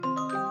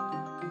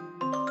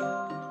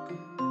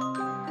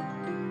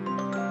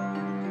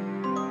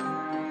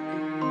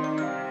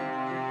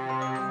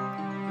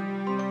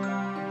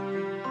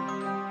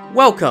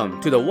Welcome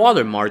to the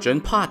Water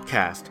Margin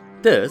Podcast.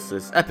 This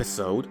is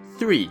episode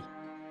 3.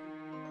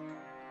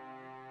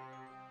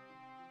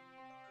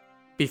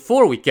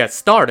 Before we get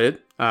started,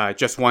 I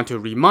just want to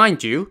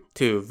remind you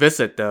to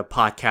visit the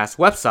podcast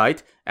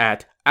website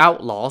at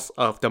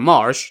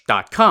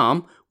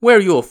outlawsofthemarsh.com,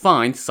 where you will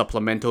find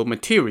supplemental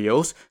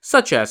materials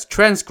such as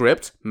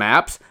transcripts,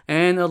 maps,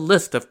 and a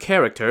list of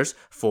characters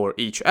for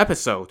each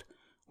episode.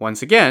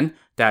 Once again,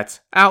 that's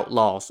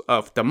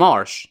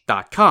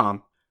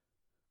outlawsofthemarsh.com.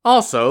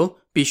 Also,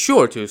 be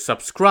sure to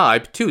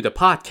subscribe to the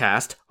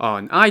podcast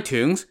on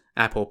iTunes,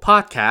 Apple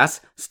Podcasts,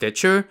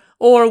 Stitcher,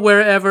 or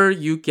wherever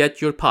you get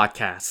your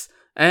podcasts.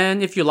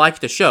 And if you like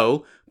the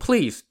show,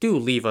 please do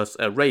leave us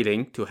a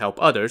rating to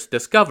help others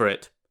discover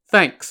it.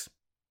 Thanks.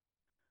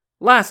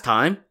 Last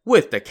time,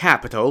 with the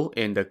capital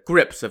in the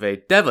grips of a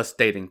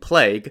devastating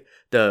plague,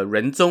 the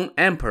Renzong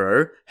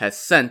Emperor had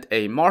sent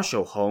a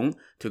Marshal Hong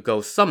to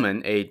go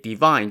summon a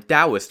divine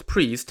Taoist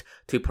priest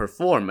to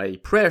perform a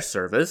prayer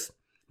service.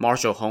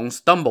 Marshal Hong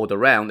stumbled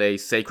around a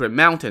sacred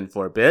mountain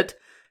for a bit,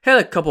 had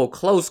a couple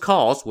close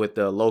calls with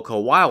the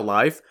local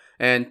wildlife,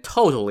 and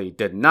totally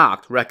did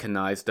not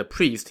recognize the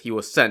priest he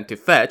was sent to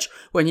fetch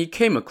when he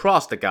came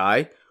across the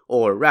guy,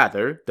 or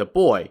rather, the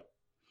boy.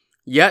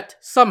 Yet,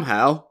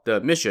 somehow, the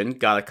mission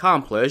got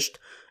accomplished,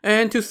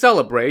 and to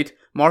celebrate,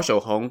 Marshal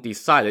Hong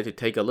decided to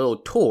take a little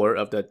tour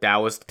of the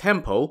Taoist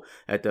temple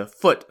at the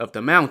foot of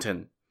the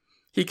mountain.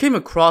 He came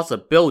across a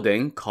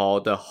building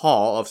called the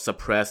Hall of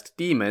Suppressed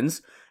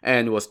Demons,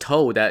 and was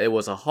told that it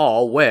was a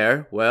hall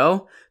where,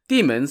 well,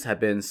 demons had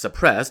been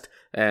suppressed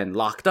and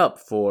locked up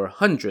for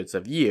hundreds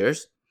of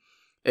years.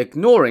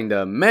 Ignoring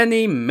the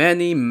many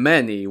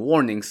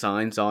warning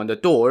signs on the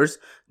doors,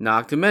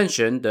 not to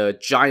mention the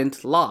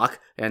giant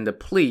lock and the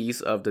pleas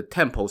of the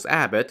temple's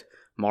abbot,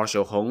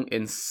 Marshal Hong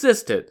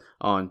insisted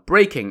on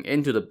breaking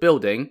into the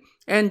building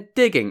and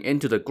digging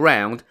into the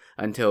ground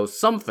until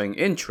something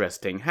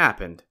interesting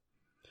happened.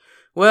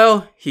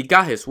 Well, he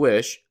got his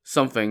wish.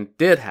 Something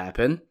did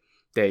happen.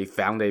 They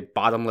found a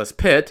bottomless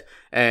pit,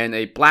 and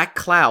a black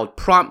cloud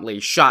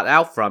promptly shot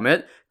out from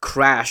it,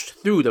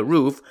 crashed through the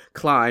roof,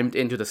 climbed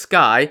into the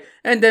sky,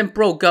 and then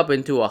broke up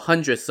into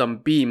 100-some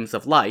beams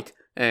of light,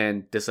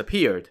 and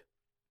disappeared.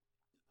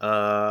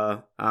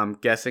 I'm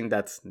guessing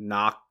that's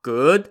not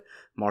good?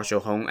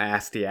 Marshal Hong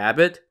asked the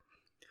abbot.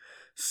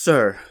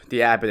 Sir,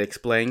 the abbot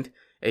explained,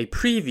 a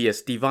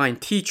previous divine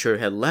teacher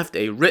had left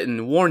a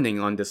written warning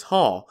on this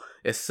hall.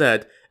 It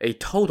said a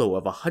total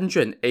of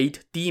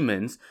 108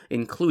 demons,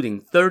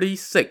 including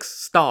 36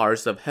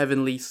 stars of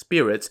heavenly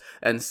spirits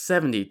and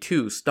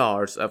 72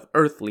 stars of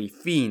earthly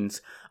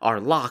fiends, are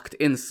locked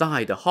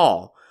inside the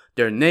hall.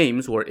 Their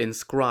names were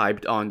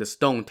inscribed on the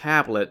stone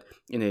tablet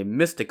in a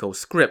mystical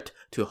script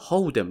to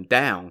hold them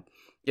down.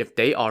 If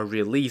they are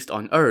released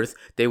on earth,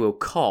 they will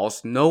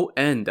cause no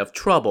end of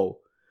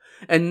trouble.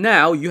 And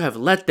now you have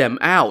let them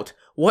out.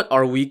 What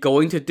are we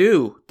going to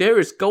do? There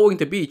is going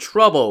to be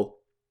trouble.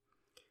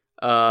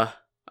 Oh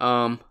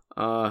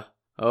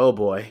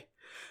boy.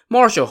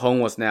 Marshal Hong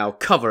was now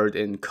covered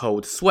in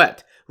cold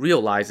sweat,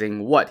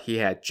 realizing what he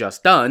had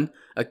just done,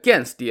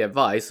 against the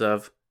advice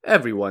of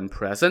everyone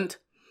present.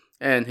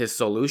 And his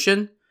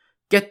solution?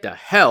 Get the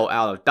hell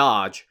out of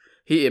Dodge.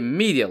 He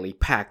immediately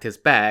packed his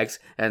bags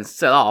and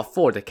set off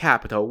for the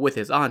capital with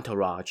his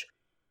entourage.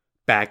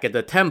 Back at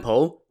the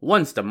temple,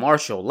 once the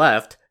marshal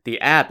left,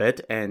 the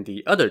abbot and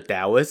the other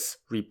Taoists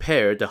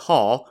repaired the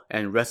hall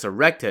and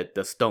resurrected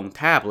the stone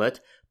tablet,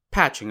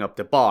 patching up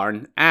the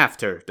barn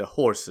after the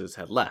horses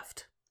had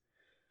left.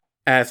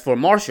 As for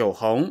Marshal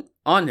Hong,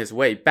 on his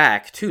way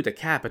back to the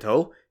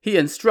capital, he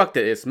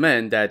instructed his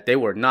men that they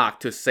were not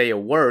to say a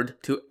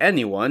word to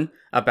anyone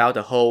about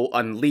the whole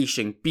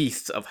unleashing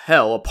beasts of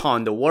hell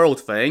upon the world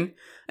thing,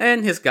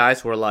 and his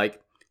guys were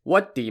like,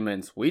 "What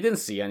demons? We didn't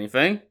see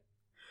anything."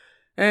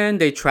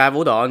 And they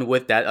traveled on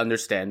with that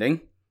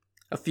understanding.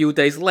 A few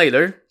days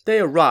later, they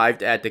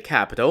arrived at the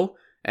capital,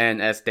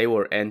 and as they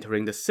were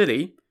entering the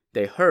city,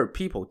 they heard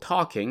people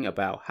talking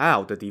about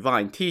how the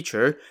divine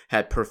teacher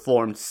had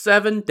performed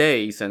 7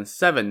 days and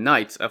 7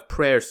 nights of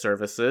prayer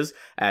services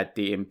at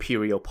the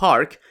Imperial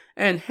Park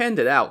and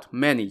handed out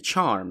many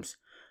charms.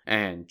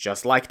 And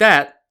just like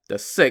that, the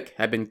sick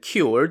had been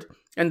cured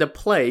and the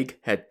plague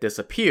had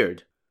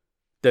disappeared.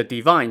 The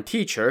divine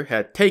teacher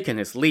had taken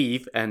his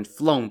leave and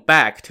flown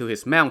back to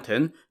his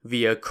mountain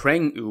via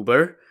Crane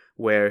Uber,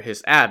 where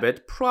his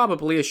abbot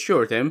probably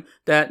assured him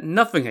that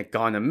nothing had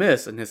gone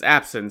amiss in his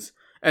absence.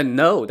 And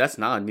no, that's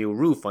not a new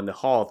roof on the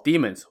Hall of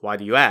Demons, why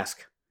do you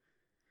ask?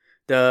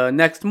 The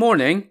next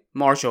morning,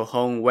 Marshal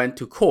Hong went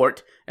to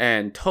court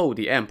and told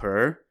the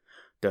emperor,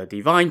 "The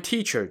divine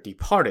teacher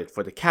departed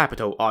for the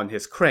capital on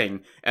his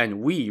crane, and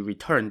we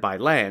returned by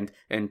land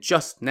and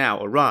just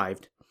now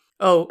arrived.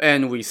 Oh,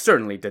 and we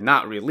certainly did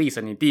not release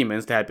any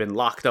demons that had been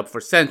locked up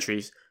for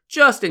centuries,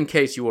 just in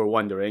case you were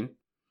wondering."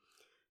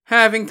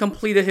 Having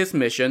completed his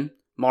mission,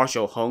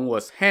 Marshal Hong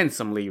was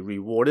handsomely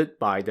rewarded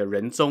by the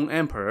Renzong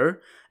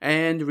Emperor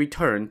and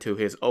returned to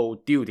his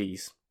old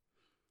duties.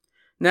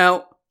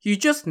 Now, You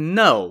just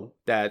know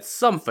that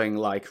something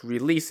like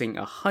releasing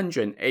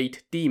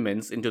 108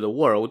 demons into the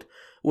world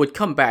would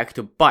come back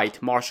to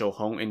bite Marshall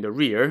Hong in the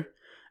rear,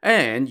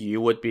 and you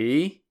would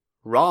be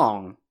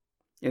wrong.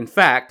 In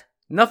fact,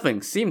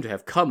 nothing seemed to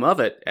have come of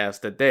it as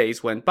the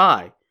days went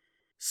by.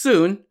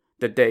 Soon,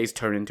 the days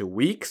turned into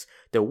weeks,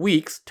 the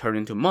weeks turned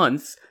into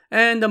months,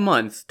 and the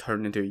months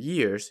turned into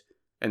years.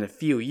 And a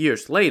few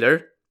years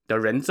later, the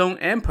Renzong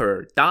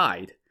Emperor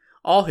died.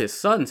 All his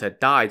sons had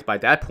died by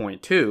that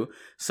point too,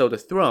 so the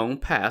throne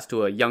passed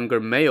to a younger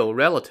male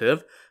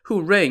relative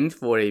who reigned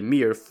for a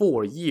mere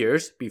 4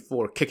 years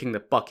before kicking the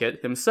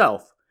bucket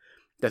himself.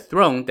 The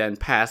throne then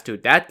passed to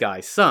that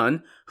guy's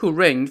son, who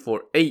reigned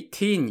for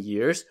 18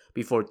 years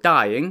before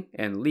dying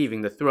and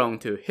leaving the throne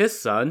to his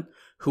son,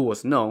 who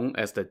was known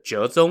as the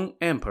Zhezong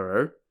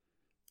Emperor.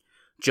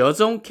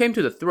 Zhezong came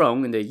to the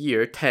throne in the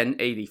year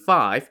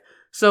 1085,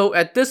 so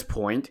at this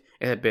point,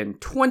 it had been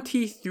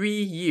 23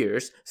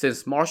 years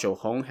since Marshall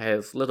Hong had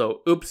his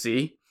little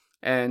oopsie,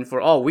 and for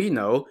all we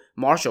know,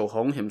 Marshall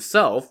Hong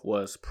himself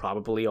was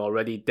probably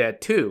already dead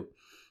too.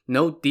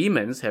 No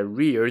demons had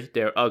reared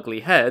their ugly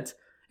heads.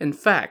 In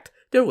fact,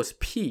 there was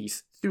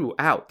peace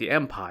throughout the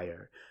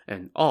empire,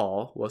 and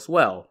all was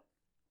well.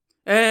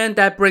 And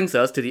that brings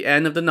us to the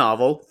end of the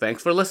novel.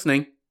 Thanks for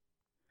listening.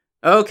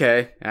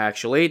 Okay,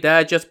 actually,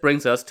 that just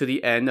brings us to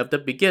the end of the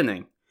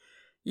beginning.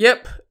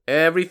 Yep,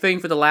 everything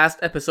for the last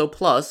episode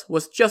plus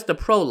was just a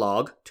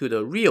prologue to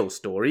the real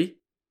story.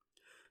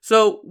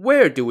 So,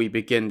 where do we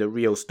begin the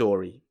real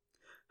story?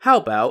 How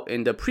about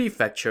in the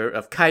prefecture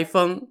of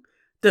Kaifeng?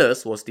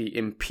 This was the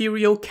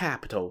imperial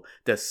capital,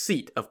 the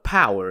seat of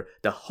power,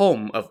 the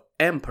home of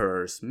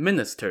emperors,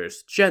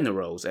 ministers,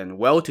 generals, and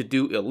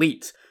well-to-do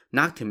elites,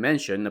 not to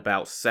mention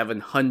about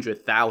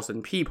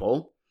 700,000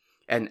 people.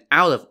 And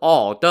out of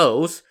all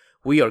those,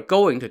 we are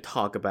going to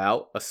talk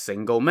about a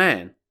single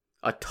man.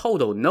 A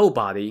total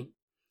nobody.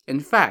 In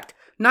fact,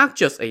 not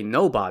just a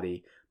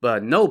nobody,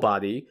 but a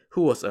nobody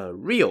who was a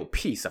real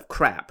piece of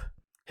crap.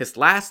 His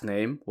last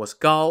name was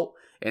Gao,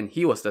 and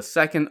he was the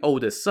second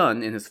oldest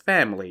son in his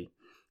family.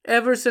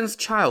 Ever since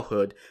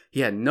childhood, he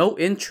had no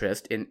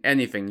interest in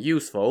anything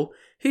useful.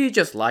 He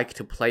just liked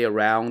to play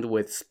around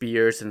with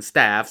spears and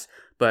staffs,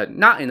 but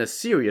not in a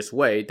serious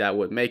way that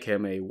would make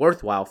him a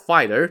worthwhile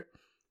fighter.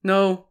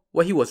 No,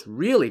 what he was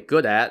really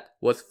good at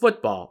was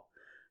football.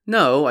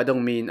 No, I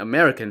don't mean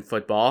American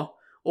football,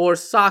 or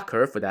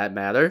soccer for that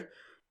matter.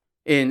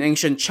 In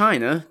ancient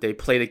China, they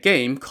played a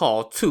game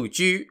called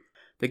Cujü.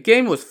 The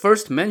game was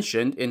first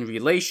mentioned in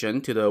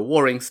relation to the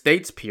Warring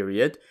States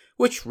period,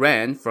 which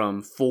ran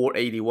from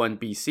 481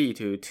 BC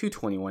to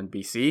 221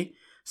 BC,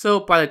 so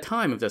by the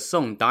time of the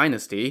Song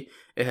dynasty,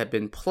 it had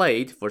been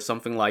played for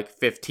something like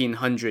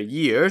 1500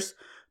 years,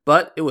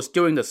 but it was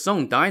during the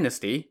Song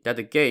dynasty that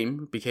the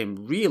game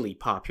became really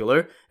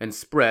popular and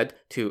spread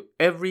to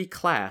every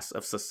class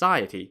of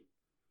society.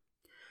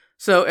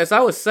 So as I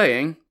was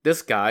saying,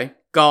 this guy,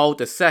 Gao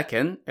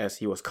II, as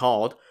he was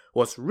called,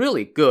 was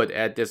really good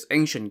at this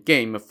ancient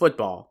game of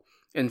football.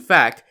 In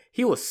fact,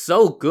 he was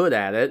so good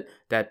at it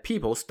that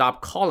people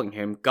stopped calling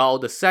him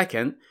Gao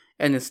II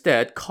and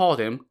instead called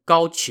him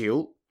Gao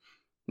Qiu.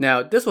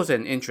 Now, this was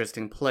an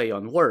interesting play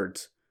on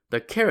words. The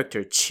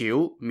character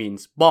Qiu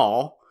means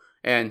ball,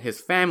 and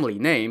his family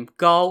name,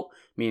 Gao,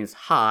 means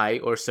high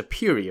or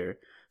superior.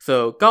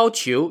 So Gao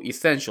Qiu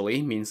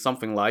essentially means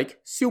something like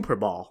Super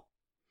Ball.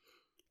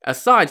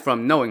 Aside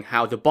from knowing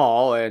how to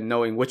ball and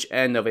knowing which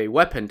end of a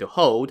weapon to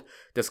hold,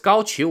 this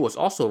Gao Qiu was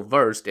also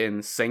versed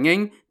in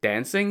singing,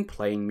 dancing,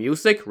 playing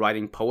music,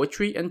 writing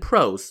poetry, and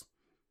prose.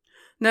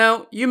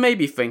 Now, you may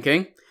be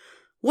thinking,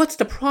 what's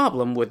the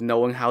problem with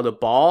knowing how to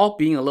ball,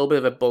 being a little bit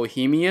of a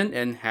bohemian,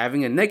 and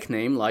having a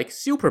nickname like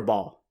Super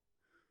Ball?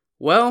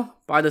 Well,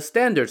 by the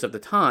standards of the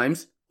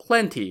times,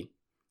 plenty.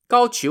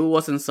 Gao Qiu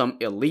wasn't some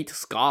elite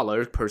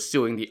scholar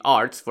pursuing the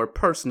arts for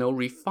personal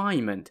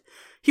refinement.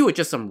 He was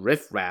just some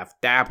riffraff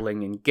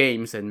dabbling in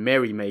games and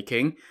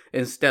merrymaking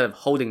instead of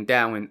holding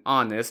down an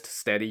honest,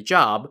 steady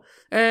job,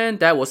 and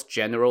that was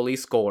generally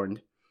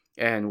scorned.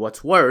 And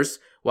what's worse,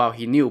 while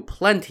he knew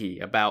plenty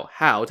about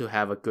how to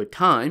have a good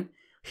time,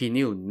 he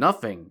knew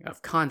nothing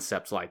of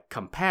concepts like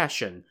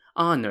compassion,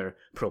 honor,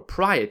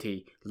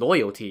 propriety,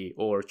 loyalty,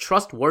 or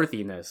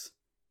trustworthiness.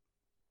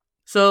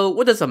 So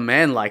what does a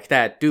man like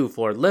that do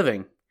for a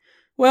living?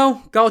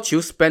 Well, Gao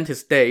Qiu spent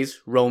his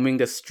days roaming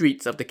the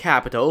streets of the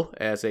capital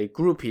as a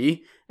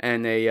groupie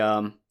and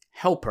a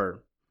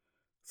helper.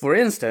 For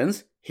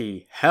instance,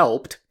 he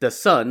helped the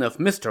son of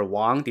Mr.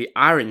 Wang, the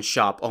iron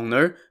shop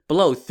owner,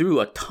 blow through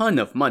a ton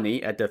of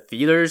money at the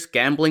theaters,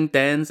 gambling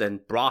dens,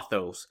 and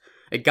brothels.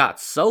 It got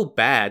so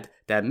bad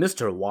that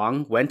Mr.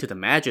 Wang went to the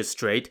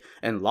magistrate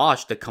and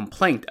lodged a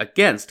complaint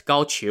against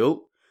Gao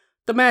Qiu.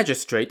 The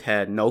magistrate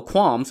had no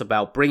qualms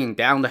about bringing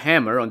down the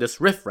hammer on this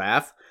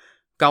riffraff.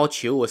 Gao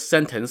Qiu was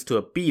sentenced to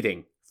a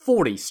beating,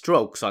 40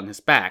 strokes on his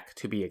back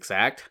to be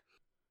exact.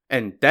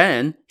 And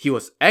then he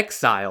was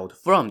exiled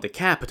from the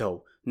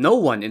capital. No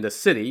one in the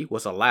city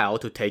was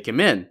allowed to take him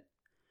in.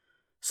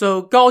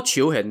 So Gao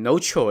Qiu had no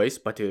choice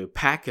but to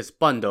pack his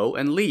bundle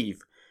and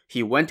leave.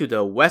 he went to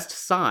the west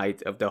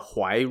side of the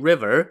Huai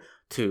River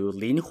to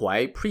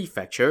Linhuai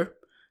Prefecture.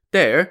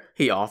 There,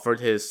 he offered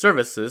his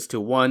services to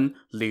one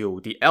Liu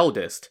the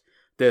Eldest.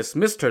 This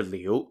Mr.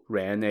 Liu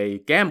ran a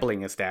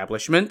gambling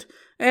establishment,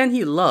 and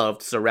he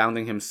loved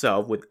surrounding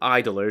himself with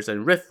idlers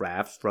and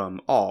riffraffs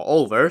from all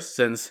over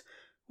since,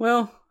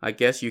 well, I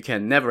guess you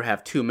can never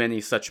have too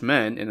many such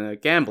men in a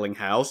gambling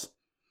house.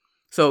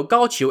 So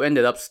Gao Qiu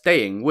ended up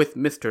staying with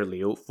Mr.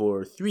 Liu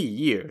for 3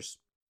 years.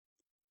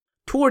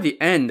 Toward the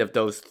end of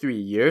those 3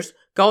 years,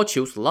 Gao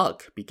Qiu's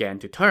luck began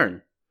to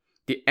turn.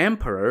 The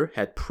emperor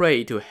had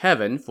prayed to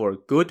heaven for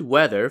good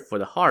weather for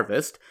the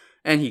harvest,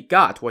 and he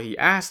got what he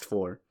asked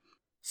for.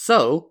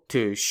 So,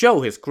 to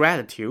show his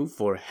gratitude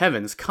for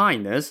heaven's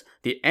kindness,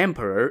 the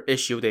emperor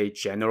issued a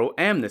general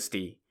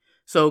amnesty.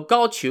 So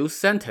Gao Qiu's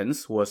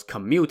sentence was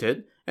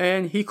commuted,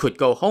 and he could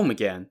go home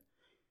again.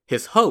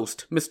 His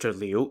host, Mr.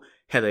 Liu,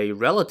 had a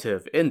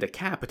relative in the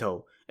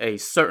capital, a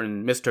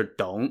certain Mr.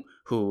 Dong,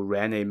 who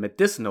ran a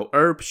medicinal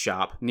herb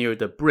shop near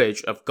the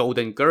Bridge of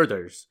Golden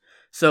Girders.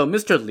 So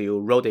Mr. Liu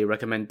wrote a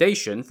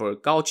recommendation for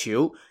Gao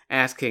Qiu,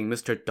 asking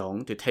Mr.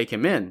 Dong to take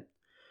him in.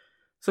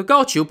 So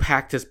Gao Qiu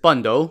packed his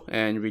bundle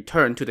and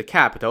returned to the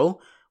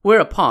capital,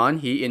 whereupon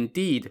he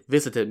indeed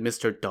visited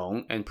Mr.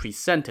 Dong and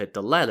presented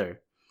the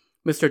letter.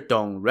 Mr.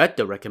 Dong read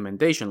the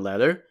recommendation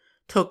letter,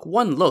 took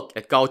one look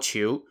at Gao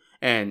Qiu,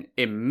 and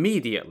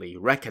immediately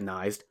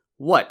recognized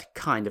what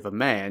kind of a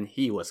man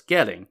he was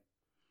getting.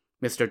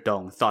 Mr.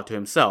 Dong thought to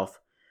himself,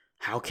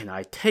 how can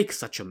I take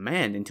such a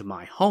man into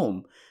my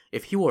home?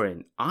 If he were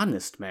an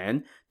honest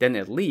man, then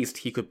at least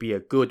he could be a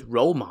good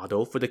role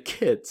model for the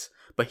kids.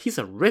 But he's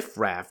a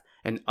riffraff,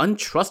 an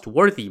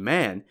untrustworthy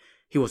man.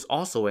 He was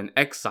also an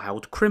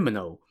exiled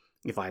criminal.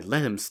 If I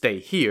let him stay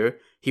here,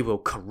 he will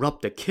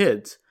corrupt the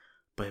kids.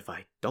 But if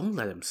I don't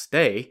let him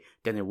stay,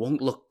 then it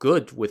won't look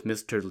good with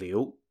Mr.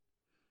 Liu.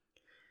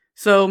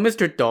 So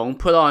Mr. Dong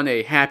put on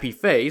a happy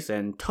face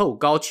and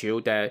told Gao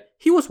Qiu that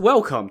he was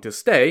welcome to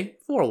stay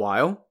for a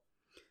while.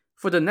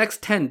 For the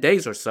next 10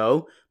 days or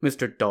so,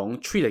 Mr. Dong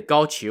treated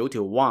Gao Qiu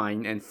to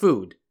wine and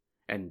food.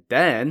 And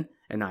then,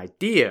 an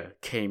idea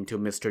came to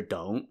Mr.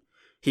 Dong.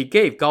 He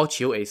gave Gao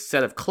Qiu a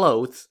set of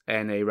clothes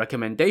and a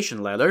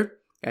recommendation letter,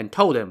 and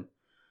told him,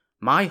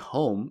 my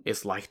home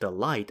is like the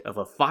light of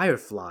a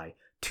firefly,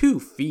 too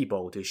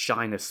feeble to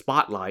shine a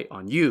spotlight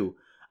on you.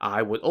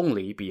 I would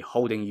only be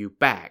holding you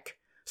back.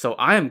 So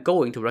I am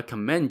going to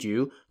recommend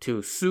you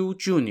to Su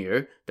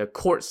Jr., the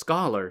court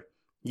scholar.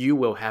 You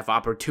will have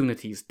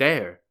opportunities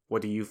there.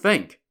 What do you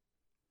think?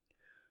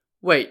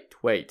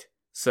 Wait.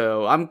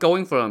 So I'm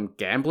going from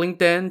gambling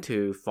den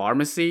to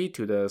pharmacy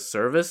to the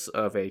service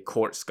of a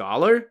court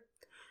scholar?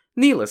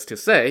 Needless to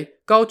say,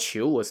 Gao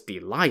Qiu was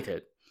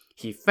delighted.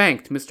 He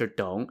thanked Mr.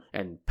 Dong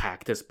and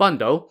packed his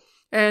bundle,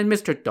 and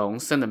Mr. Dong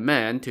sent a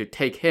man to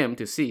take him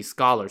to see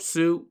Scholar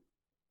Su.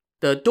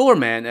 The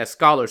doorman at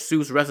Scholar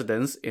Su's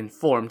residence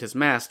informed his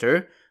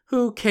master,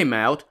 who came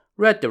out,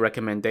 read the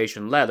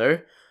recommendation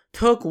letter,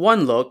 took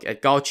one look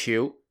at Gao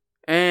Qiu,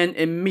 and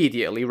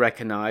immediately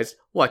recognized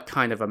what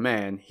kind of a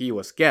man he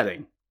was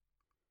getting.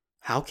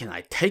 How can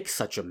I take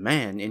such a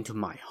man into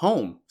my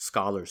home?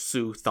 Scholar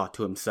Su thought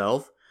to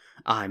himself.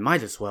 I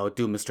might as well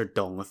do Mr.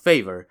 Dong a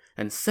favor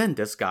and send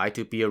this guy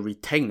to be a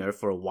retainer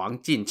for Wang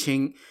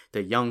Jinqing,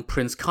 the young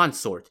prince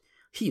consort.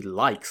 He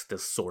likes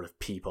this sort of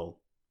people.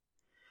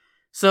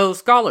 So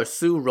Scholar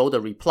Su wrote a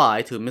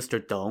reply to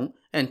Mr. Dong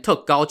and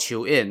took Gao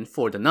Qiu in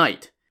for the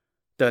night.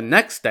 The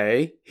next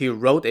day, he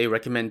wrote a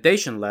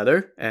recommendation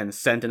letter and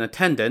sent an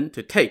attendant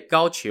to take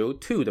Gao Qiu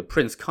to the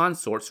prince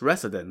consort's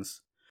residence.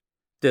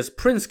 This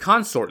prince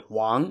consort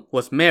Wang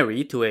was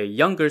married to a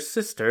younger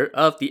sister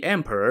of the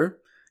emperor,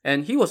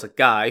 and he was a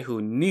guy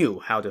who knew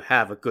how to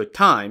have a good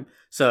time,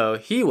 so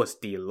he was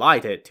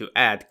delighted to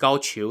add Gao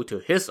Qiu to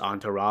his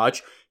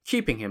entourage,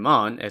 keeping him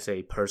on as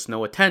a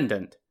personal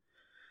attendant.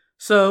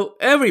 So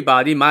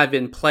everybody might have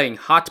been playing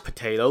hot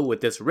potato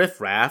with this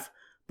riffraff,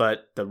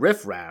 but the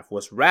riffraff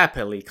was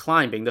rapidly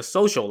climbing the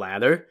social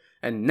ladder,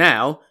 and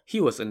now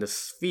he was in the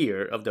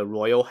sphere of the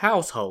royal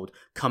household,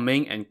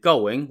 coming and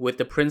going with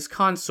the prince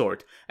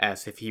consort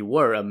as if he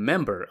were a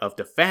member of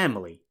the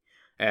family.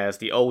 As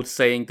the old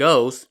saying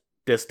goes,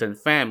 distant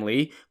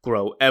family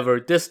grow ever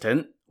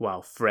distant,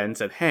 while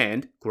friends at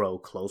hand grow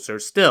closer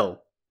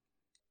still.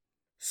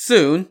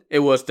 Soon, it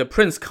was the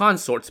prince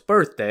consort's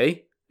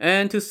birthday,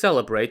 and to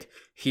celebrate,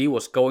 he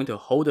was going to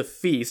hold a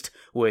feast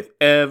with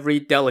every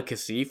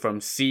delicacy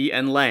from sea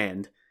and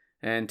land.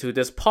 And to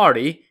this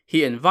party,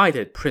 he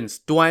invited Prince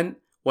Duan,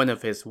 one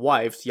of his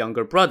wife's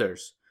younger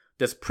brothers.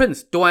 This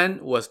Prince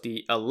Duan was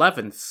the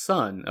 11th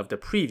son of the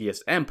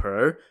previous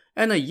emperor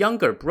and a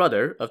younger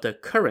brother of the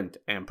current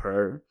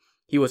emperor.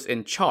 He was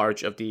in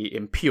charge of the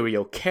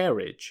imperial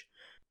carriage.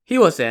 He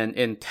was an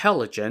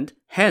intelligent,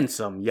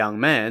 handsome young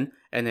man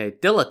and a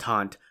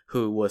dilettante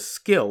who was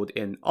skilled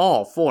in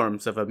all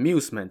forms of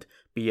amusement,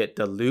 be it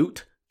the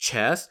lute,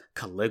 chess,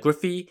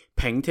 calligraphy,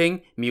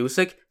 painting,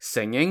 music,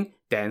 singing,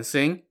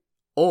 dancing,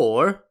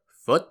 or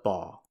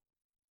football.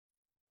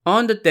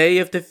 On the day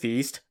of the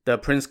feast, the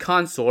prince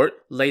consort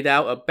laid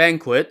out a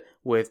banquet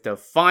with the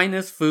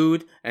finest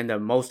food and the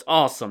most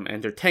awesome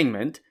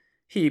entertainment.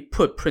 He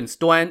put Prince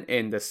Duan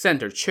in the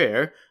center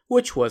chair,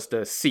 which was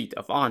the seat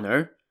of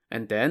honor,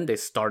 and then they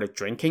started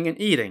drinking and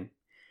eating.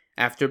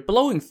 After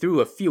blowing through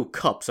a few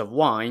cups of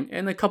wine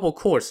and a couple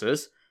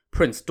courses,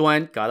 Prince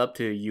Duan got up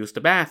to use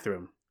the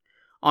bathroom.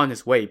 On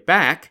his way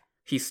back,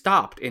 he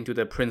stopped into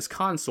the prince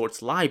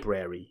consort's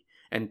library,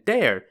 and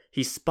there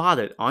he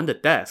spotted on the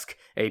desk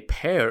a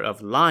pair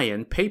of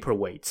lion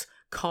paperweights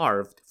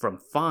carved from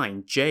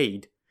fine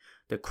jade.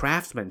 The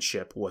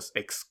craftsmanship was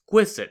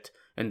exquisite,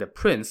 and the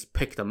prince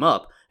picked them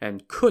up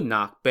and could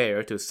not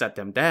bear to set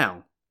them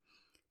down.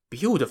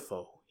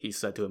 "Beautiful," he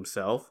said to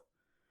himself.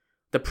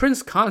 The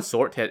prince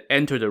consort had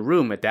entered the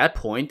room at that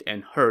point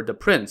and heard the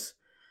prince.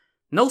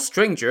 No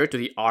stranger to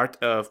the art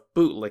of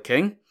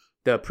bootlicking,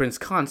 the prince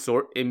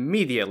consort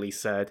immediately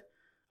said,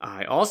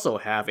 "I also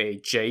have a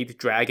jade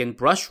dragon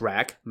brush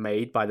rack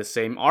made by the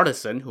same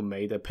artisan who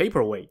made the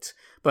paperweights,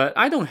 but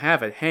I don't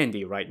have it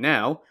handy right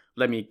now.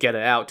 Let me get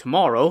it out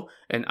tomorrow,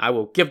 and I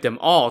will give them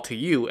all to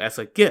you as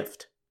a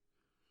gift."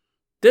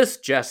 This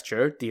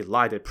gesture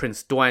delighted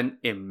Prince Duan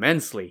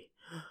immensely.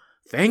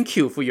 "Thank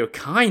you for your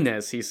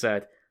kindness," he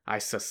said. "I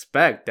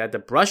suspect that the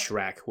brush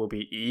rack will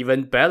be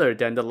even better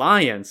than the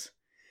lion's."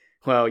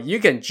 "Well, you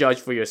can judge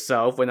for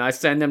yourself when I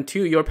send them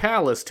to your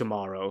palace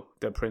tomorrow,"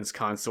 the prince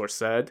consort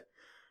said.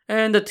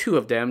 And the two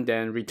of them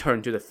then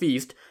returned to the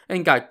feast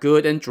and got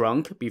good and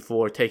drunk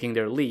before taking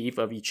their leave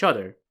of each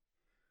other.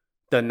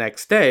 The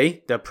next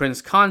day, the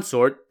prince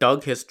consort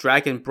dug his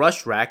dragon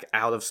brush rack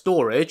out of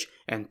storage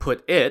and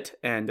put it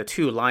and the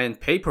two lion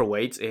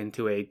paperweights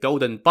into a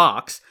golden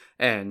box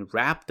and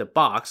wrapped the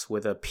box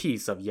with a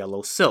piece of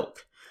yellow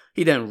silk.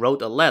 He then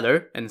wrote a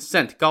letter and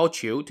sent Gao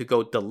Qiu to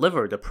go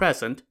deliver the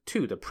present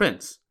to the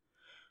prince.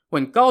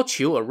 When Gao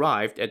Qiu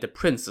arrived at the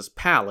prince's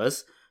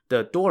palace,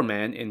 the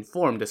doorman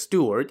informed the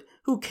steward,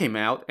 who came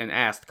out and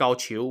asked Gao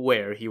Qiu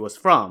where he was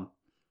from.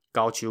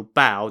 Gao Qiu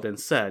bowed and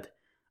said,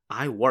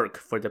 "I work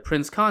for the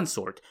prince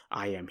consort.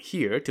 I am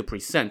here to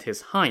present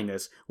His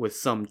Highness with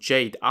some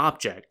jade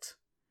objects."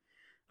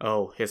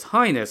 "Oh, His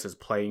Highness is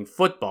playing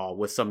football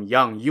with some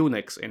young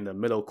eunuchs in the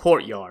middle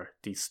courtyard,"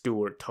 the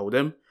steward told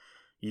him.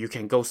 "You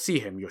can go see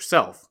him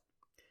yourself."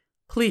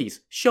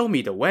 "Please show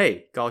me the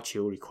way," Gao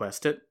Qiu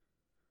requested.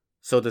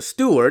 So the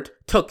steward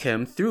took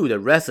him through the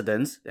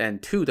residence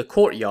and to the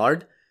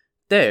courtyard.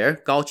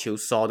 There, Gao Qiu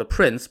saw the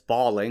prince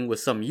bawling with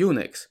some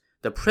eunuchs.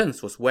 The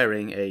prince was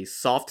wearing a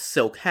soft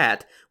silk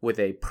hat with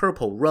a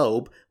purple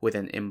robe with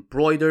an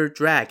embroidered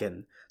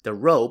dragon. The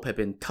robe had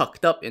been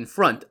tucked up in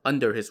front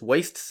under his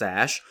waist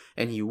sash,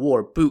 and he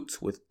wore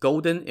boots with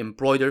golden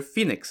embroidered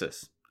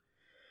phoenixes.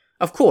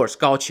 Of course,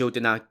 Gao Qiu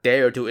did not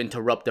dare to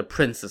interrupt the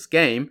prince's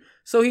game,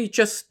 so he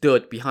just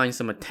stood behind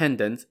some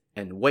attendants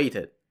and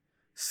waited.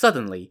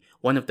 Suddenly,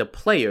 one of the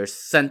players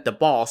sent the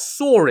ball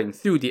soaring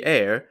through the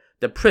air.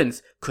 The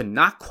prince could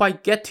not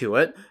quite get to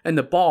it, and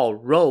the ball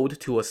rolled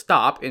to a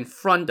stop in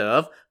front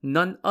of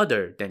none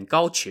other than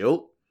Gao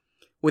Qiu.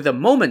 With a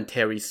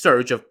momentary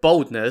surge of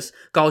boldness,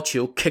 Gao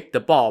Qiu kicked the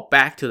ball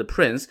back to the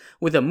prince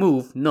with a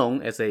move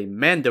known as a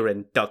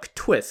Mandarin duck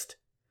twist.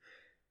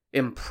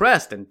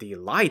 Impressed and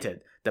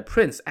delighted, the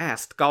prince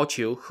asked Gao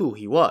Qiu who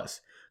he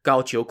was.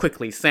 Gao Qiu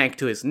quickly sank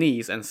to his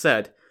knees and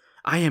said,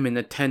 "I am an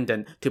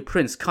attendant to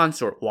Prince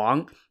Consort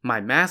Wang. My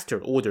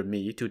master ordered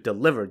me to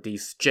deliver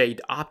these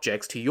jade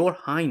objects to your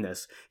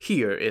highness.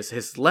 Here is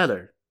his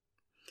letter."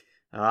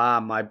 "Ah,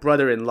 my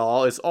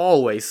brother-in-law is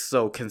always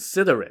so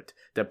considerate,"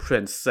 the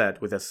prince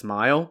said with a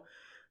smile.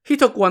 He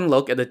took one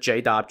look at the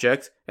jade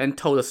objects and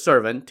told a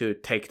servant to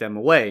take them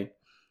away.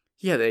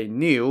 He had a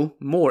new,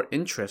 more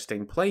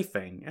interesting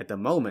plaything at the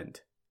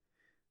moment.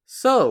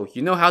 "So,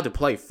 you know how to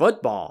play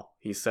football,"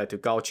 he said to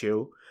Gao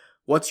Qiu.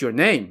 "What's your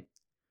name?"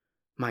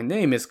 "My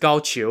name is Gao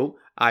Qiu.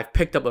 I've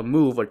picked up a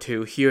move or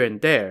two here and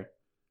there."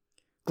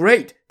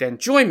 "Great, then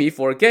join me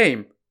for a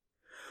game."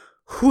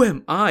 "Who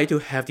am I to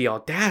have the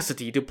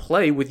audacity to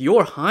play with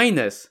your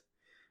highness?"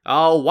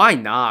 "Oh, why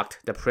not?"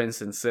 the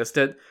prince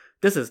insisted.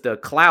 "This is the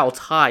Clouds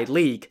High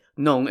League,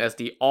 known as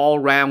the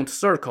All-Round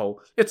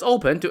Circle. It's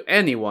open to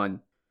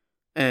anyone.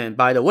 And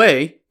by the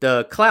way,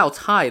 the Clouds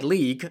High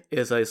League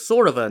is a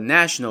sort of a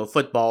national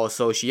football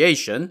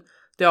association.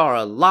 There are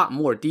a lot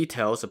more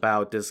details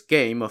about this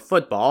game of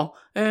football,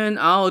 and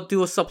I'll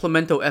do a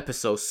supplemental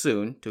episode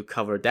soon to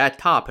cover that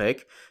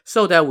topic,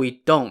 so that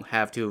we don't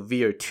have to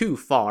veer too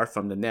far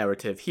from the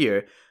narrative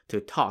here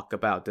to talk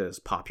about this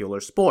popular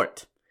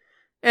sport.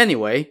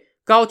 Anyway,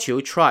 Gao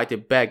Qiu tried to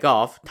beg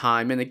off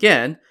time and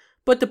again,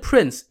 but the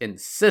prince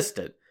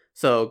insisted,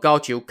 so Gao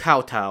Qiu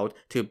kowtowed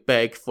to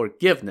beg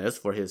forgiveness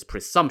for his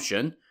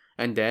presumption,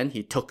 and then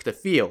he took the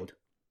field.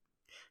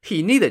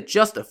 He needed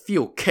just a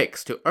few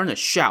kicks to earn a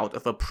shout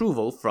of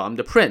approval from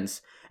the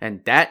prince,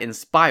 and that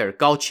inspired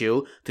Gao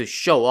Qiu to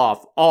show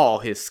off all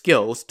his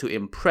skills to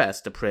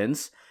impress the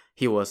prince.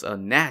 He was a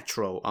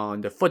natural on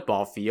the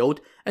football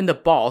field, and the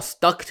ball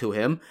stuck to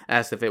him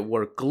as if it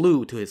were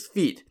glued to his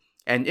feet,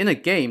 and in a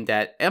game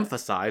that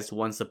emphasized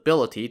one's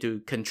ability to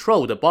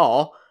control the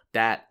ball,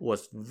 that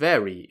was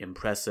very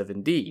impressive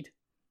indeed.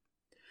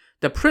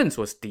 The prince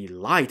was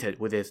delighted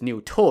with his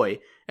new toy,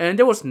 and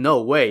there was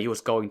no way he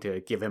was going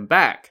to give him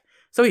back,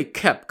 so he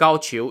kept Gao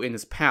Qiu in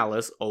his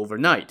palace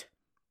overnight.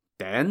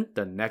 Then,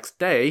 the next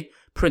day,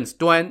 Prince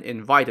Duan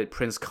invited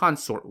Prince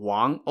Consort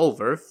Wang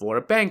over for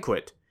a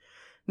banquet.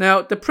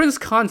 Now, the prince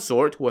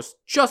consort was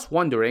just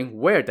wondering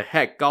where the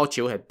heck Gao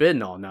Qiu had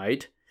been all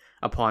night.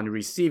 Upon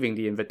receiving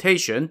the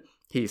invitation,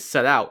 he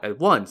set out at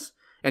once,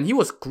 and he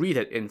was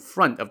greeted in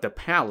front of the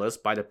palace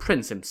by the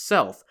prince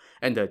himself,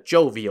 and the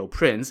jovial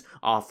prince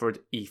offered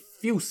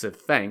effusive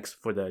thanks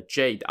for the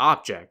jade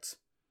objects.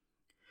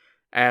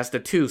 As the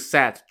two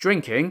sat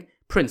drinking,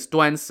 Prince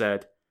Duan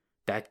said,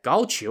 "That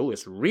Gao Qiu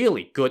is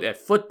really good at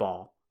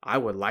football. I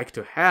would like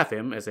to have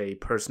him as a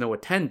personal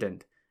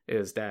attendant.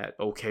 Is that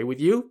okay with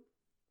you?"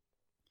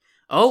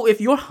 "Oh,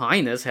 if your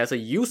highness has a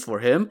use for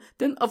him,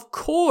 then of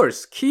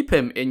course keep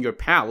him in your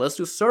palace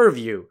to serve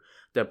you,"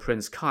 the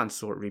prince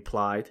consort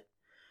replied.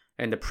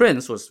 And the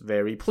prince was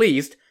very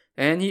pleased,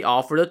 and he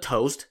offered a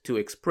toast to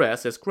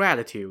express his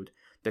gratitude.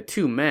 The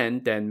two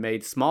men then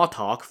made small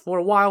talk for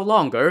a while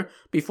longer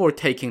before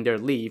taking their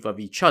leave of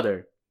each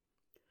other.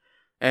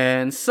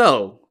 And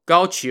so,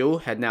 Gao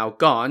Qiu had now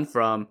gone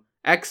from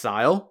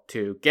exile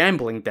to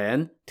gambling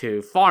den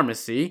to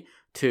pharmacy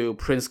to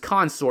prince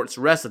consort's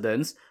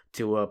residence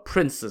to a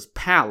prince's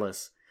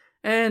palace,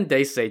 and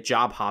they say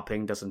job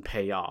hopping doesn't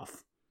pay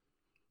off.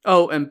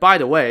 Oh, and by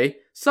the way,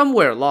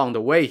 somewhere along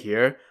the way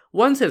here,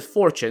 once his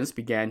fortunes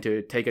began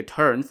to take a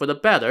turn for the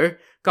better,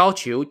 Gao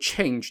Qiu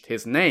changed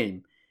his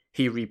name.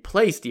 He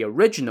replaced the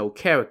original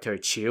character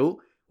Qiu,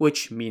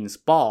 which means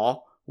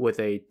ball, with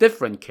a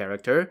different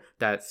character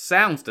that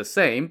sounds the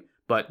same,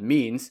 but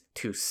means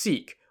to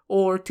seek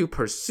or to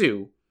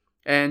pursue.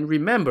 And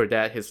remember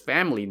that his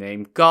family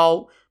name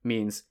Gao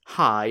means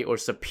high or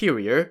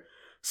superior,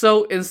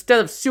 so instead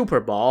of Super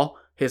Ball,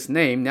 his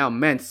name now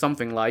meant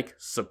something like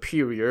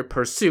Superior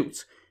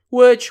Pursuit,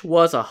 which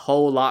was a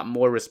whole lot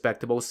more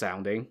respectable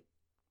sounding.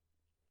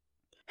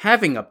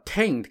 Having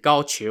obtained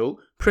Gao Qiu,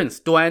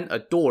 Prince Duan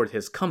adored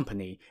his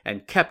company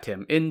and kept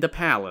him in the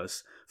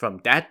palace.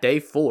 From that day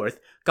forth,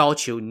 Gao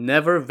Qiu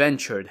never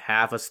ventured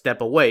half a step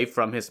away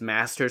from his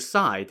master's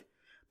side.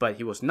 But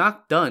he was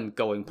not done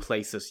going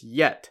places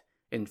yet.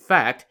 In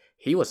fact,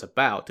 he was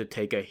about to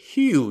take a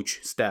huge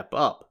step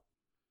up.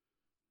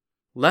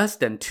 Less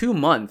than 2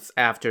 months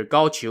after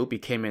Gao Qiu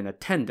became an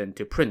attendant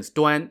to Prince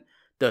Duan,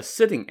 the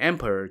sitting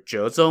emperor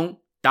Zhezong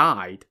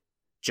died.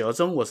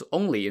 Zhezong was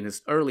only in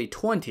his early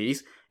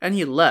 20s, and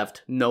he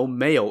left no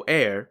male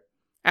heir.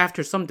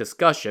 After some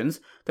discussions,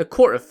 the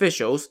court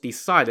officials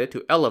decided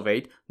to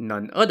elevate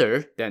none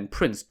other than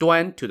Prince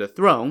Duan to the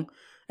throne,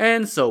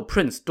 and so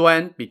Prince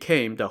Duan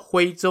became the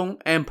Huizong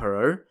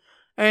Emperor.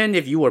 And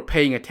if you were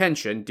paying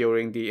attention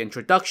during the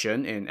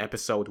introduction in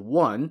episode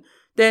 1,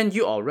 then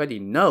you already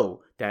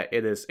know that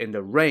it is in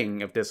the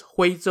reign of this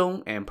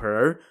Huizong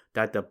Emperor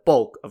that the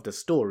bulk of the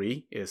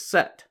story is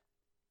set.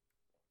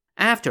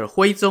 After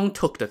Huizong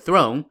took the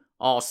throne,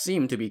 all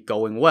seemed to be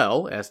going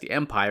well as the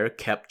empire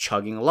kept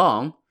chugging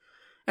along.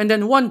 And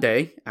then one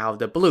day, out of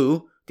the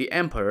blue, the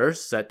emperor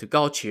said to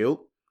Gao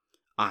Qiu,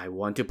 "I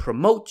want to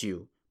promote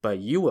you, but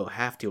you will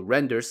have to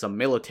render some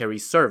military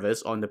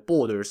service on the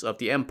borders of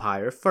the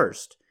empire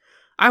first.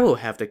 I will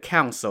have the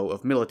Council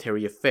of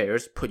Military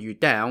Affairs put you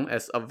down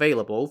as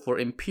available for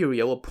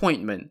imperial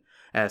appointment,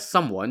 as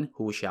someone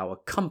who shall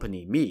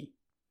accompany me."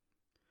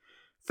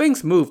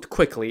 Things moved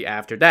quickly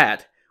after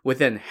that.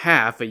 Within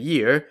half a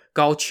year,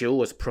 Gao Qiu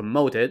was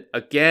promoted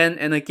again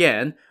and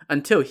again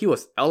until he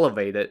was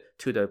elevated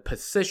to the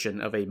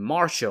position of a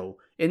marshal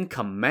in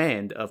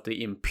command of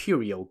the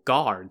Imperial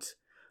Guards.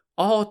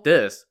 All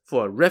this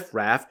for a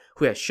riffraff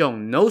who had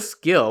shown no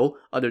skill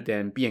other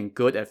than being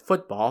good at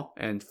football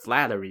and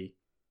flattery.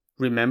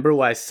 Remember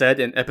what I said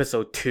in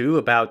episode 2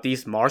 about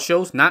these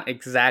marshals not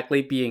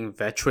exactly being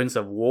veterans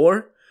of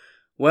war?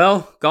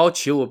 Well, Gao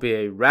Qiu will be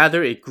a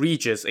rather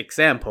egregious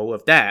example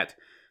of that.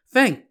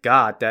 Thank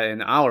God that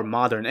in our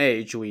modern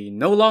age we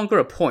no longer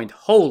appoint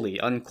wholly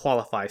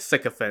unqualified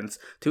sycophants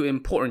to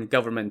important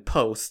government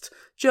posts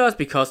just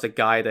because the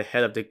guy at the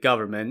head of the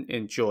government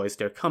enjoys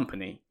their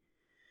company.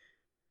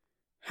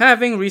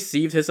 Having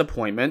received his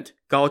appointment,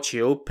 Gao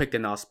Qiu picked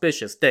an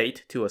auspicious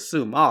date to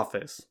assume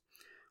office.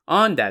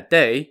 On that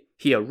day,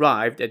 he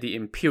arrived at the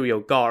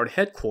Imperial Guard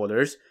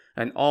headquarters,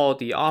 and all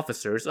the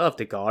officers of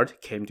the guard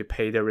came to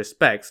pay their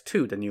respects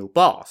to the new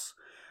boss.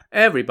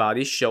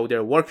 Everybody showed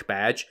their work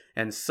badge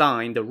and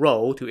signed the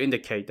roll to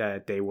indicate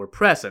that they were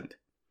present.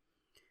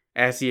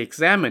 As he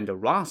examined the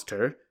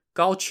roster,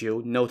 Gao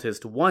Qiu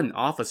noticed one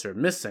officer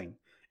missing,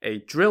 a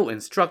drill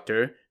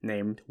instructor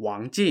named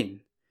Wang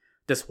Jin.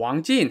 This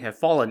Wang Jin had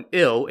fallen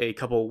ill a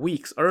couple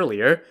weeks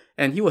earlier,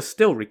 and he was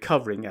still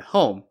recovering at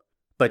home.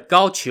 But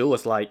Gao Qiu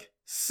was like,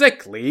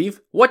 "Sick leave?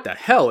 What the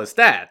hell is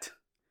that?"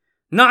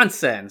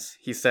 "Nonsense,"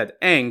 he said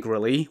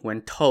angrily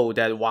when told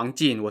that Wang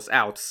Jin was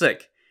out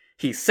sick.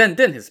 "He sent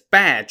in his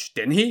badge,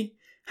 didn't he?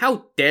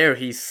 How dare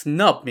he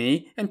snub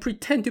me and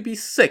pretend to be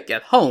sick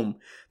at home?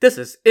 This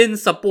is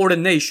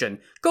insubordination.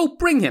 Go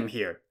bring him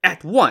here,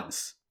 at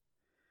once."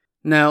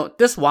 Now,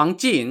 this Wang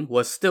Jin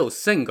was still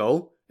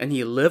single, and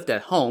he lived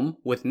at home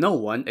with no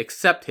one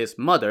except his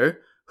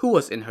mother, who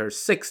was in her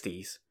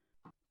 60s.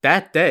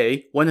 That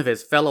day, one of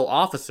his fellow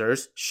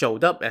officers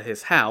showed up at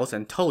his house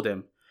and told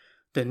him,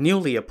 "The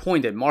newly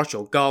appointed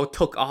Marshal Gao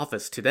took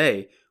office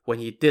today. When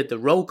he did the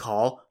roll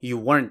call, you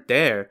weren't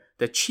there.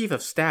 The chief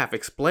of staff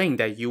explained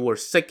that you were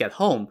sick at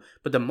home,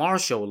 but the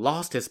marshal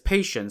lost his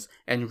patience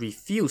and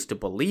refused to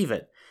believe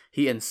it.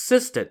 He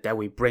insisted that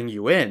we bring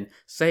you in,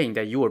 saying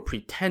that you were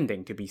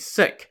pretending to be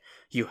sick.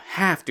 You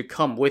have to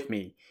come with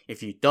me.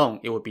 If you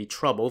don't, it would be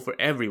trouble for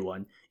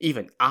everyone.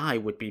 Even I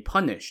would be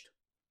punished."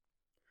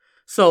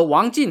 So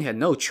Wang Jin had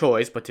no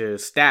choice but to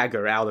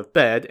stagger out of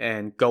bed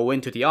and go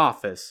into the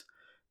office.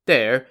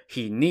 There,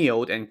 he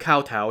kneeled and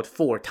kowtowed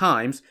 4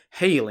 times,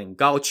 hailing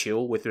Gao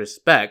Qiu with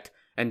respect,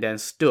 and then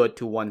stood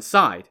to one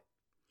side.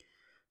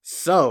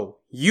 "So,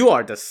 you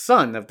are the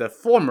son of the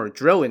former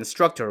drill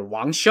instructor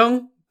Wang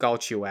Sheng?" Gao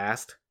Qiu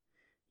asked.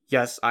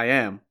 "Yes, I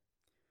am."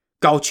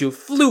 Gao Qiu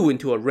flew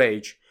into a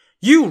rage.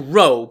 "You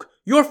rogue!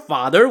 Your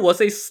father was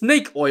a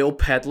snake oil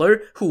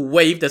peddler who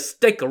waved a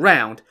stick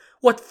around.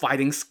 What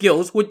fighting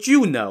skills would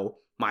you know?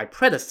 My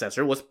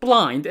predecessor was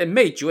blind and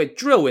made you a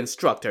drill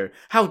instructor.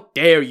 How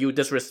dare you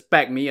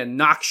disrespect me and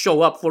not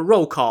show up for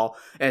roll call,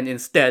 and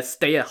instead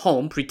stay at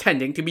home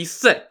pretending to be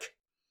sick?"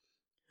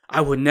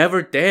 "I would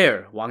never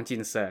dare," Wang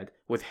Jin said,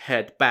 with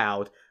head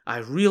bowed. "I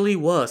really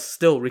was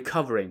still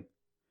recovering."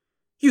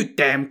 "You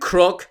damn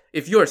crook!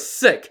 If you're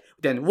sick,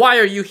 then why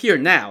are you here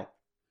now?"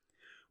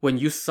 "When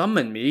you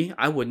summoned me,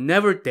 I would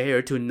never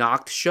dare to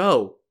not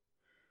show."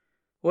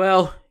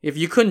 Well, if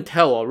you couldn't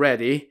tell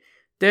already,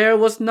 there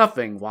was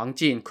nothing Wang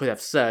Jin could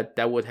have said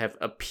that would have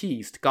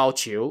appeased Gao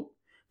Qiu.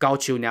 Gao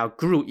Qiu now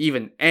grew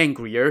even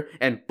angrier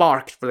and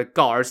barked for the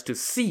guards to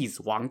seize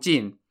Wang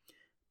Jin.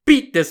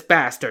 "Beat this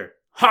bastard!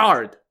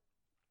 Hard!"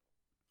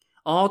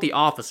 All the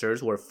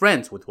officers were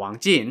friends with Wang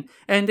Jin,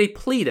 and they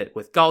pleaded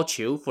with Gao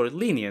Qiu for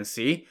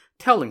leniency,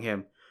 telling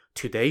him,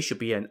 "Today should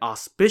be an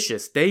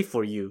auspicious day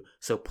for you,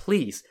 so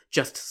please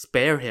just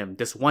spare him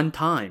this one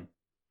time."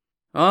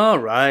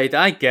 Alright,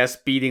 I guess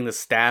beating the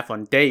staff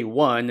on day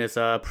 1 is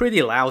a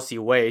pretty lousy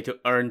way to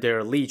earn their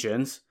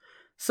allegiance.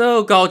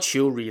 So Gao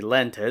Qiu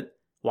relented.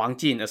 Wang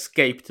Jin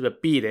escaped the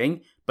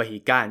beating, but he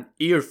got an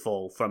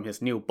earful from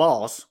his new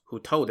boss, who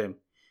told him,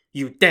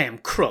 "You damn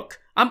crook!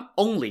 I'm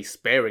only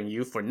sparing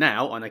you for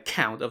now on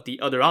account of the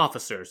other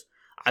officers.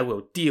 I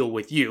will deal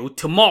with you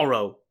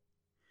tomorrow."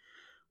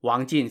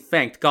 Wang Jin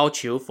thanked Gao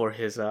Qiu for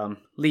his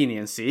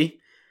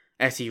leniency.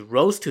 As he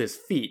rose to his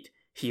feet,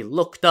 he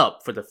looked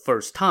up for the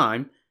first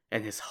time,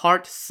 and his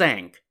heart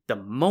sank the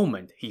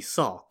moment he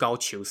saw Gao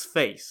Qiu's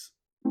face.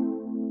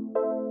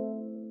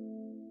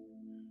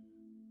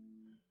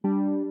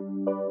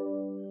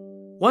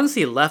 Once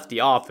he left the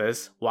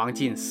office, Wang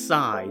Jin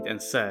sighed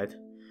and said,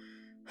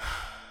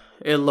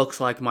 "It looks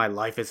like my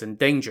life is in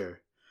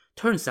danger.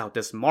 Turns out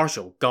this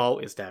Marshal Gao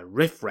is that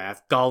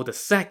riffraff Gao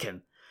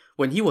II.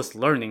 When he was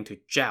learning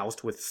to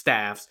joust with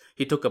staffs,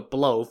 he took a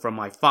blow from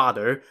my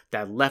father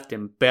that left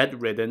him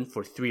bedridden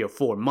for 3 or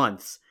 4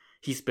 months.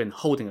 He's been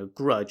holding a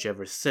grudge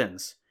ever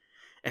since.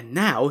 And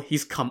now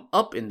he's come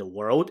up in the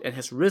world and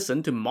has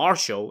risen to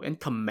Marshal and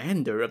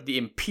Commander of the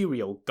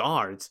Imperial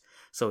Guards,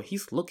 so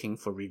he's looking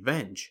for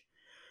revenge.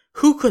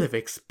 Who could have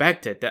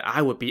expected that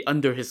I would be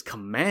under his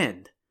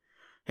command?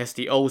 As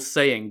the old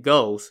saying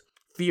goes,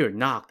 fear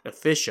not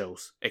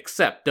officials,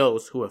 except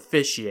those who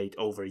officiate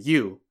over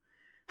you.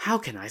 How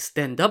can I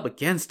stand up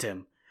against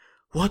him?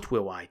 What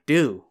will I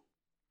do?"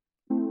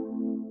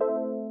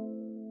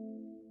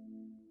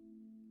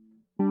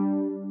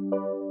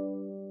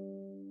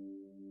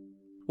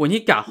 When he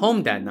got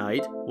home that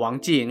night,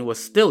 Wang Jin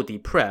was still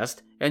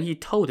depressed, and he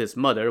told his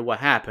mother what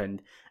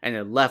happened, and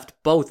it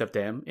left both of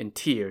them in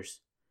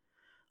tears.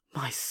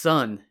 "My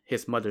son,"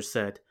 his mother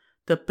said,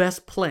 "the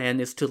best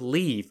plan is to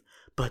leave,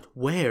 but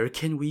where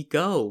can we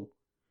go?"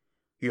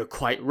 "You're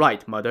quite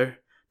right, mother.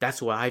 That's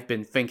what I've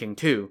been thinking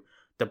too.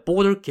 The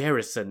border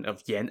garrison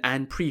of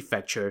Yan'an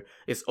Prefecture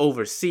is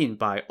overseen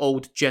by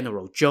old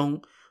General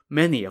Zhong.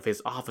 Many of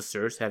his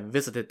officers have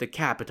visited the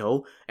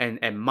capital and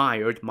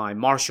admired my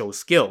martial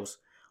skills.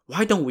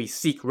 Why don't we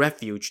seek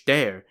refuge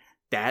there?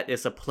 That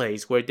is a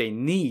place where they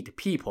need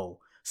people,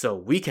 so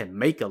we can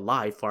make a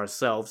life for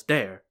ourselves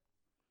there."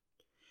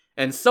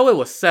 And so it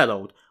was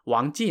settled.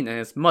 Wang Jin and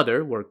his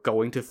mother were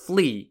going to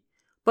flee.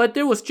 But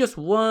there was just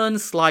one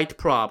slight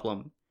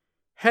problem.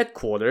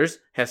 Headquarters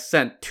had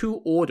sent 2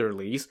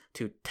 orderlies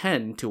to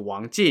tend to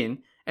Wang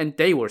Jin, and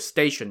they were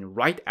stationed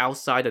right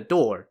outside the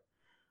door.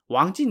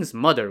 Wang Jin's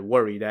mother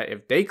worried that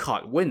if they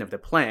caught wind of the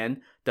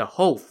plan, the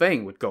whole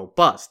thing would go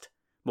bust.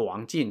 But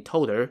Wang Jin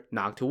told her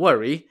not to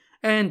worry,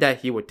 and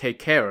that he would take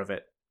care of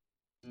it.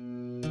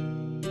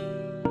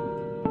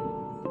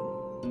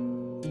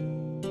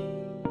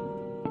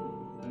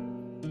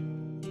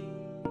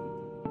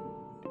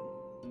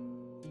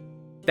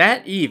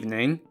 That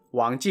evening,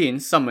 Wang Jin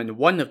summoned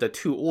one of the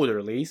 2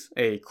 orderlies,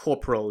 a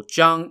Corporal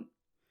Zhang.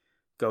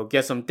 "Go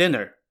get some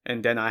dinner,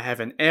 and then I have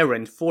an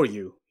errand for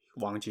you,"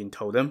 Wang Jin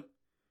told him.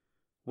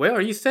 "Where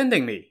are you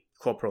sending me?"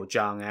 Corporal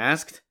Zhang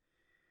asked.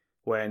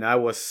 When I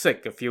was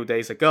sick a few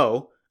days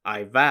ago,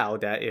 I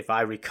vowed that if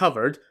I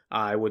recovered,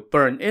 I would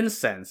burn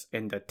incense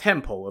in the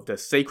temple of the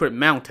sacred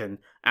mountain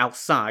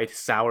outside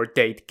Sour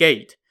Date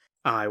Gate.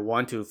 I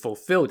want to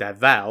fulfill that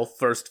vow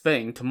first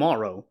thing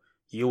tomorrow.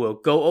 You will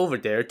go over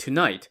there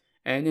tonight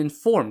and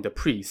inform the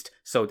priest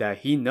so that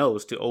he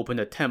knows to open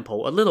the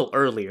temple a little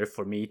earlier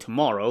for me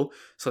tomorrow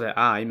so that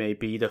I may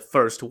be the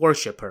first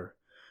worshipper.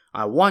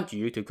 I want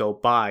you to go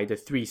buy the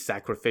 3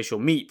 sacrificial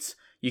meats.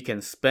 You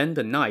can spend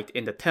the night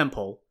in the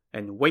temple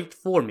and wait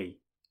for me.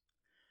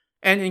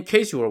 And in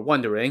case you were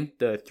wondering,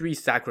 the 3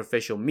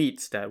 sacrificial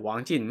meats that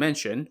Wang Jin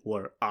mentioned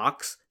were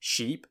ox,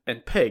 sheep,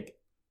 and pig.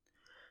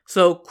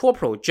 So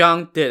Corporal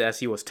Zhang did as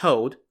he was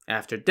told.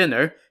 After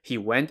dinner, he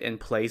went and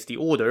placed the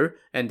order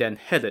and then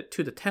headed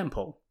to the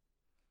temple.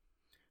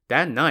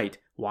 That night,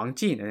 Wang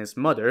Jin and his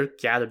mother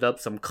gathered up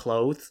some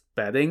clothes,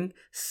 bedding,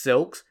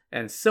 silks,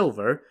 and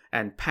silver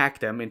and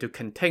packed them into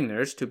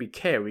containers to be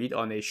carried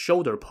on a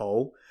shoulder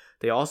pole.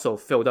 They also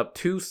filled up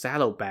 2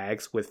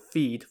 saddlebags with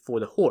feed for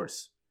the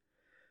horse.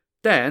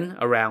 Then,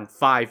 around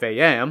 5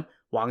 a.m.,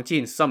 Wang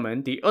Jin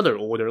summoned the other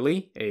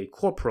orderly, a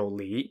Corporal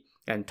Li,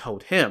 and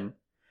told him,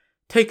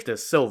 "Take the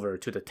silver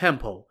to the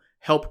temple,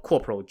 help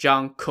Corporal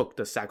Zhang cook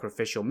the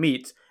sacrificial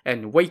meats,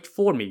 and wait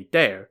for me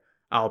there.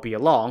 I'll be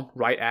along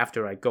right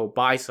after I go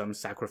buy some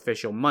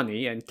sacrificial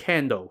money and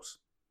candles."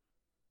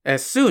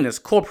 As soon as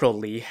Corporal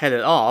Li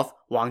headed off,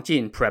 Wang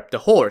Jin prepped the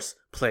horse,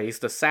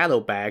 placed the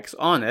saddlebags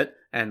on it,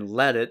 and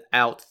led it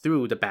out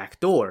through the back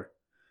door.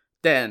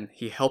 Then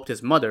he helped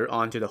his mother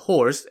onto the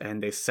horse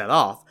and they set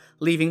off,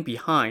 leaving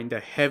behind the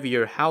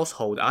heavier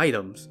household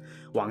items.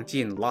 Wang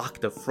Jin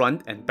locked the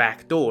front and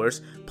back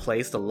doors,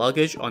 placed the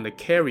luggage on the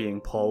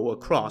carrying pole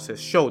across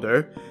his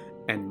shoulder,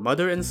 and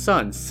mother and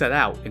son set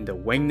out in the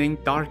waning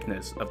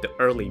darkness of the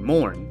early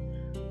morn.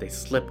 They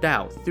slipped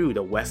out through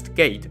the west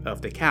gate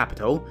of the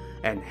capital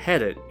and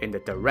headed in the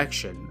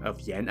direction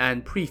of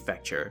Yan'an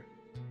Prefecture.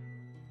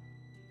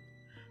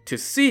 To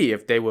see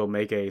if they will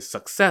make a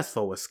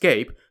successful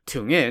escape,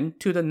 tune in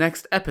to the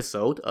next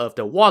episode of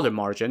the Water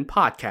Margin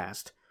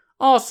podcast.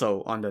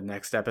 Also on the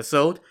next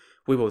episode,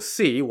 we will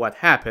see what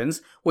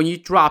happens when you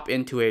drop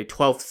into a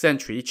 12th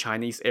century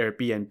Chinese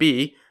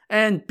Airbnb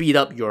and beat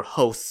up your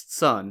host's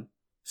son.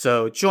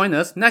 So join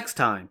us next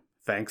time.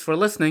 Thanks for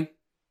listening.